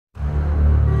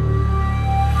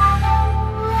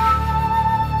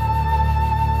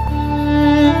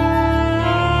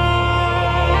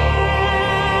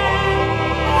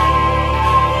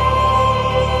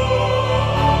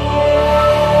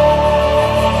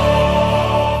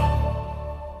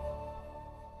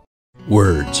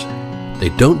Words. They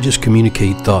don't just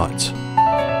communicate thoughts.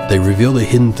 They reveal the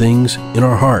hidden things in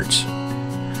our hearts.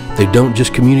 They don't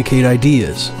just communicate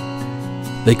ideas.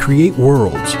 They create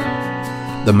worlds.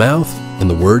 The mouth and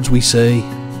the words we say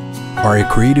are a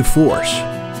creative force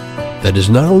that is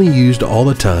not only used all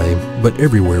the time, but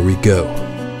everywhere we go.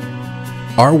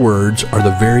 Our words are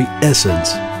the very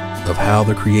essence of how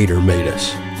the Creator made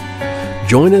us.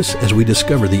 Join us as we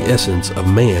discover the essence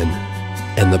of man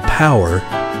and the power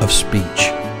of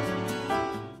speech.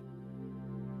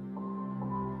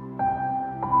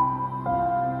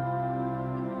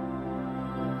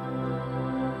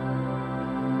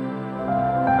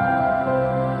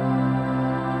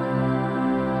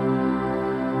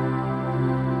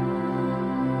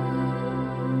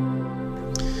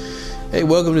 Hey,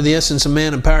 welcome to the Essence of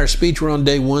Man and Power of Speech. We're on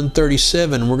day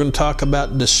 137. We're going to talk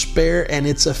about despair and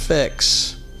its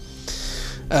effects.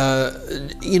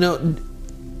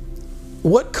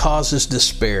 What causes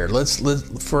despair? Let's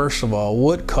first of all,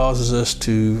 what causes us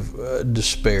to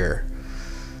despair?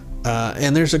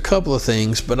 And there's a couple of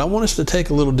things, but I want us to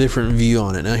take a little different view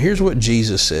on it. Now, here's what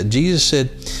Jesus said. Jesus said,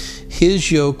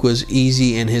 "His yoke was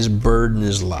easy and his burden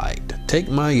is light. Take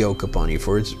my yoke upon you,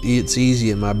 for it's easy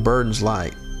and my burden's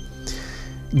light."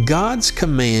 God's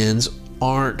commands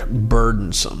aren't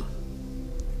burdensome.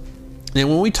 And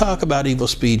when we talk about evil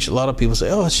speech, a lot of people say,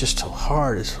 "Oh, it's just so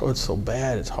hard. It's so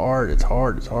bad. It's hard. It's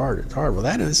hard. It's hard. It's hard." Well,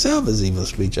 that in itself is evil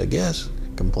speech, I guess.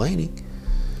 Complaining.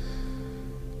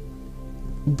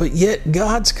 But yet,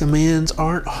 God's commands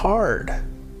aren't hard.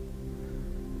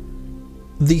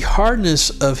 The hardness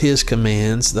of His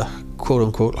commands, the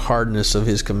quote-unquote hardness of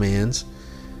His commands,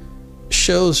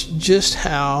 shows just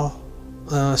how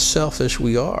selfish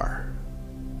we are.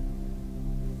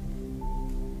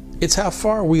 It's how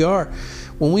far we are.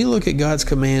 When we look at God's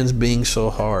commands being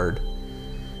so hard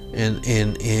and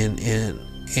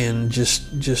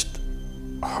just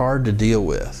hard to deal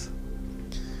with,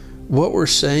 what we're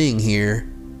saying here,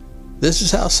 this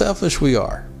is how selfish we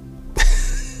are.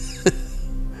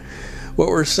 What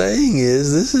we're saying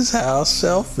is, this is how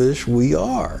selfish we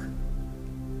are.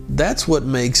 That's what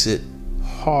makes it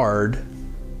hard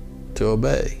to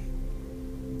obey.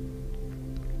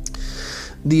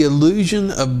 The illusion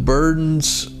of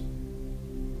burdens,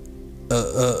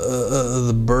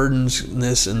 the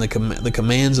burdensness and the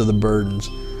commands of the burdens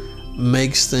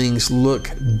makes things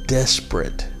look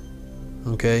desperate.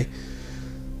 Okay?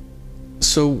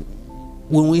 So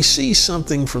when we see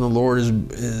something from the Lord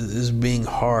as being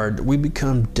hard, we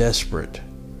become desperate.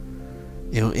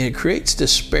 And it creates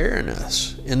despair in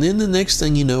us. And then the next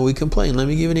thing you know, we complain. Let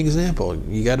me give you an example.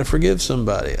 You got to forgive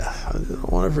somebody. I don't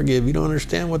want to forgive. You don't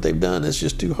understand what they've done. It's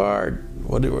just too hard.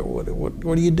 What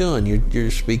are you doing?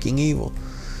 You're speaking evil.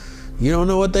 You don't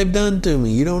know what they've done to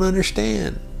me. You don't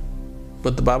understand.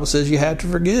 But the Bible says you have to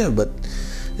forgive. But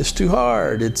it's too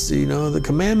hard. It's, the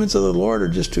commandments of the Lord are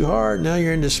just too hard. Now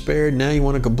you're in despair. Now you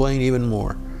want to complain even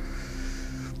more.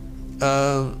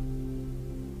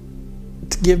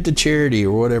 To give to charity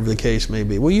or whatever the case may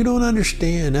be. Well, you don't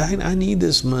understand. I need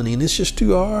this money and it's just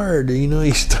too hard.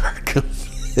 You start coming.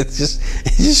 It just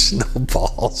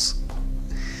snowballs.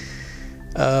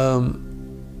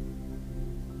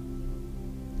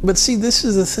 But see, this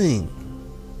is the thing.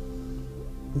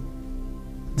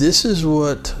 This is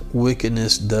what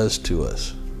wickedness does to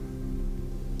us.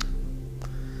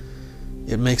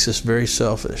 It makes us very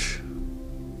selfish,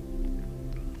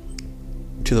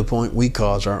 to the point we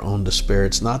cause our own despair.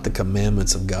 It's not the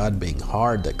commandments of God being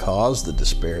hard that cause the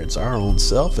despair. It's our own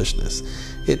selfishness.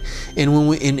 If the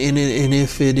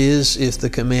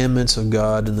commandments of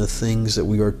God and the things that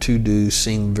we are to do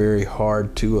seem very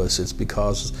hard to us, it's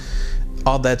because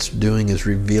all that's doing is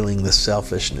revealing the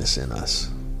selfishness in us.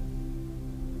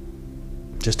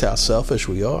 Just how selfish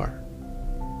we are.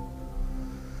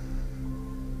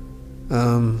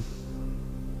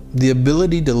 The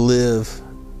ability to live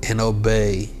and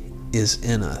obey is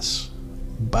in us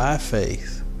by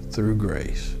faith through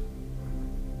grace.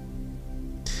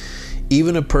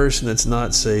 Even a person that's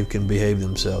not saved can behave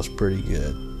themselves pretty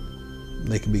good.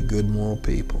 They can be good moral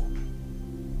people.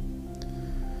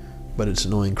 But it's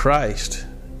knowing Christ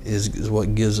is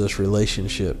what gives us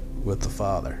relationship with the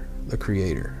Father, the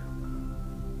Creator.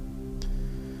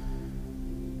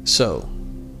 So,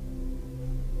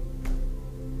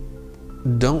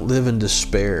 don't live in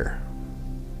despair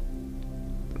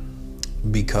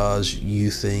because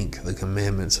you think the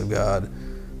commandments of God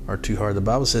are too hard. The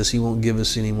Bible says He won't give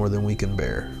us any more than we can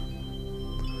bear.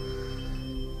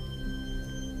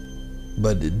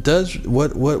 But it does,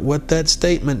 what that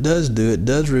statement does do, it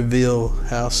does reveal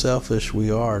how selfish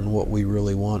we are and what we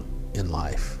really want in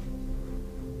life.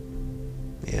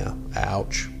 Yeah,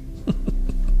 ouch.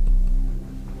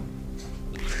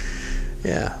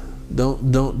 Yeah, don't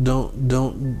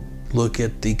look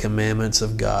at the commandments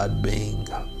of God being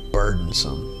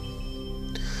burdensome.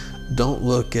 Don't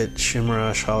look at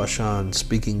Shemarash Halashan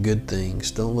speaking good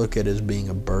things. Don't look at it as being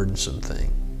a burdensome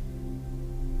thing.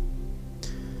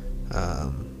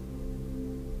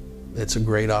 It's a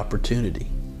great opportunity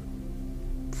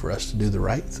for us to do the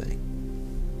right thing.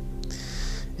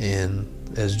 And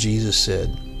as Jesus said,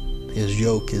 his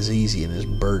yoke is easy and his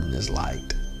burden is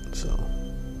light. So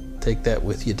take that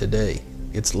with you today.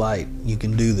 It's light. You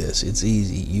can do this. It's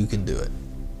easy. You can do it.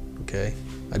 Okay?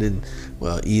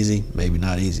 Easy, maybe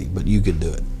not easy, but you can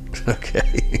do it.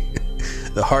 Okay?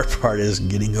 The hard part is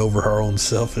getting over our own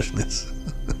selfishness.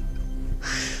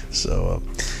 So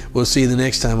we'll see you the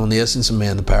next time on The Essence of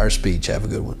Man, The Power of Speech. Have a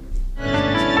good one.